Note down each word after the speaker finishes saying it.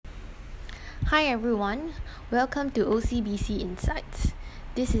Hi everyone, welcome to OCBC Insights.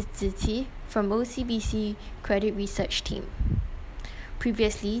 This is Ziqi from OCBC Credit Research Team.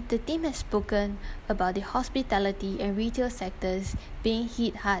 Previously, the team has spoken about the hospitality and retail sectors being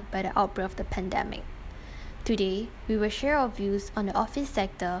hit hard by the outbreak of the pandemic. Today, we will share our views on the office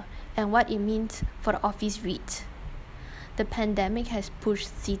sector and what it means for the office REIT. The pandemic has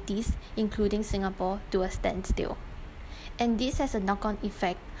pushed cities, including Singapore, to a standstill. And this has a knock-on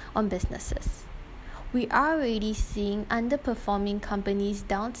effect on businesses. We are already seeing underperforming companies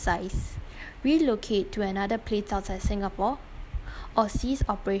downsize, relocate to another place outside Singapore, or cease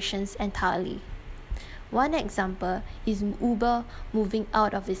operations entirely. One example is Uber moving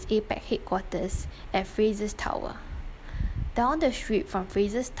out of its APAC headquarters at Frasers Tower. Down the street from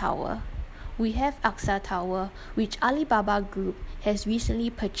Frasers Tower, we have AXA Tower, which Alibaba Group has recently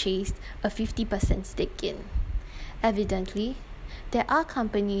purchased a 50% stake in. Evidently, there are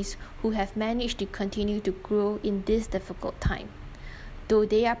companies who have managed to continue to grow in this difficult time, though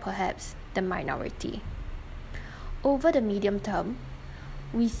they are perhaps the minority. Over the medium term,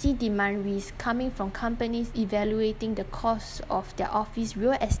 we see demand risk coming from companies evaluating the cost of their office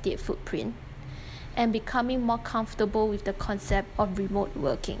real estate footprint and becoming more comfortable with the concept of remote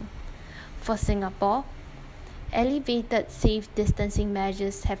working. For Singapore, elevated safe distancing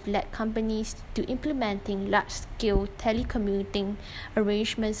measures have led companies to implementing large-scale telecommuting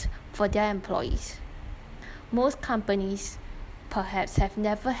arrangements for their employees. Most companies perhaps have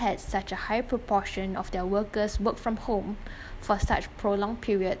never had such a high proportion of their workers work from home for such prolonged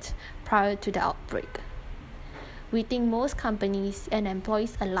periods prior to the outbreak. We think most companies and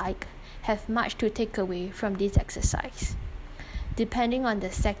employees alike have much to take away from this exercise. Depending on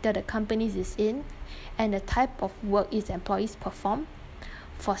the sector the company is in and the type of work its employees perform,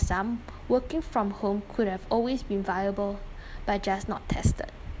 for some, working from home could have always been viable, but just not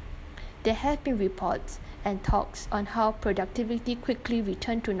tested. There have been reports and talks on how productivity quickly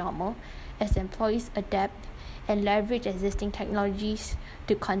returned to normal as employees adapt and leverage existing technologies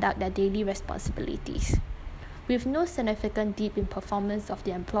to conduct their daily responsibilities. With no significant dip in performance of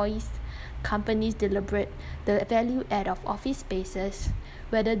the employees, companies deliberate the value add of office spaces,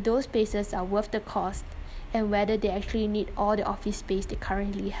 whether those spaces are worth the cost, and whether they actually need all the office space they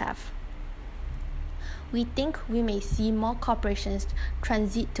currently have. We think we may see more corporations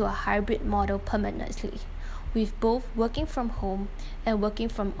transit to a hybrid model permanently, with both working from home and working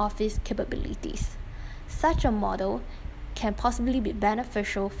from office capabilities. Such a model can possibly be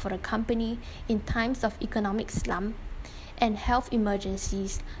beneficial for the company in times of economic slump and health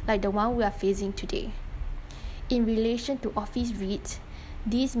emergencies like the one we are facing today. In relation to office REITs,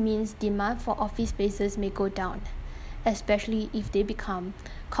 this means demand for office spaces may go down, especially if they become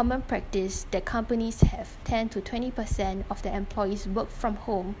common practice that companies have 10 to 20% of their employees work from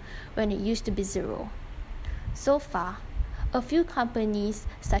home when it used to be zero. So far, a few companies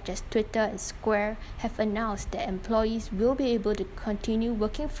such as Twitter and Square have announced that employees will be able to continue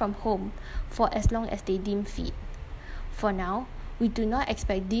working from home for as long as they deem fit. For now, we do not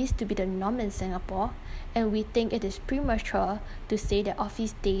expect this to be the norm in Singapore, and we think it is premature to say that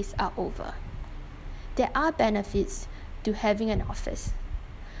office days are over. There are benefits to having an office,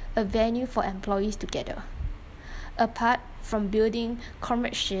 a venue for employees to gather. Apart from building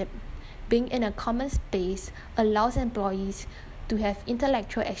comradeship, being in a common space allows employees to have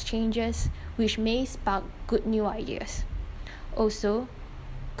intellectual exchanges which may spark good new ideas. Also,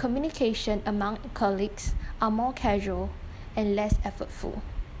 communication among colleagues are more casual and less effortful.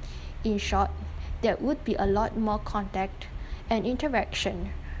 In short, there would be a lot more contact and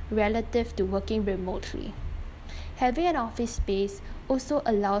interaction relative to working remotely. Having an office space also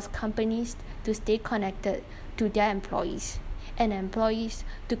allows companies to stay connected to their employees and employees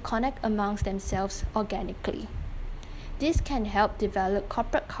to connect amongst themselves organically. This can help develop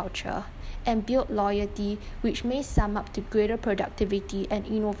corporate culture and build loyalty, which may sum up to greater productivity and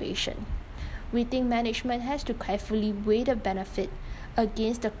innovation. We think management has to carefully weigh the benefit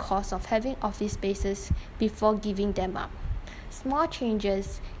against the cost of having office spaces before giving them up. Small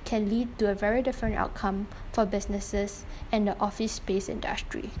changes can lead to a very different outcome for businesses and the office space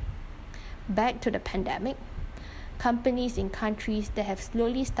industry. Back to the pandemic. Companies in countries that have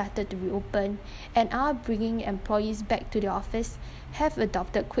slowly started to reopen and are bringing employees back to the office have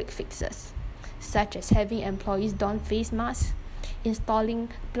adopted quick fixes, such as having employees don face masks, installing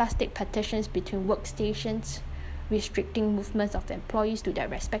plastic partitions between workstations, restricting movements of employees to their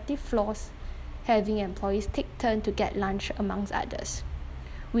respective floors, having employees take turns to get lunch, amongst others.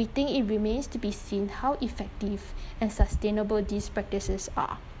 We think it remains to be seen how effective and sustainable these practices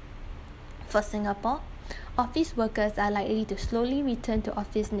are. For Singapore, office workers are likely to slowly return to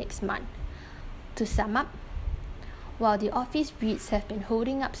office next month, To sum up, while the office REITs have been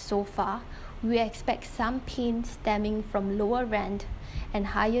holding up so far, we expect some pain stemming from lower rent and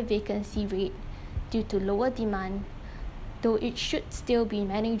higher vacancy rate due to lower demand, though it should still be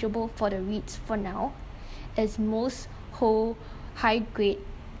manageable for the REITs for now, as most hold high-grade,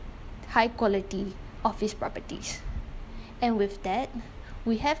 high-quality office properties. And with that,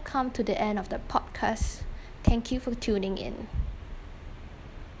 we have come to the end of the podcast. Thank you for tuning in.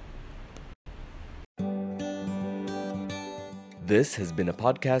 This has been a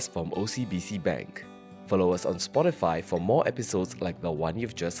podcast from OCBC Bank. Follow us on Spotify for more episodes like the one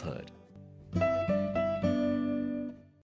you've just heard.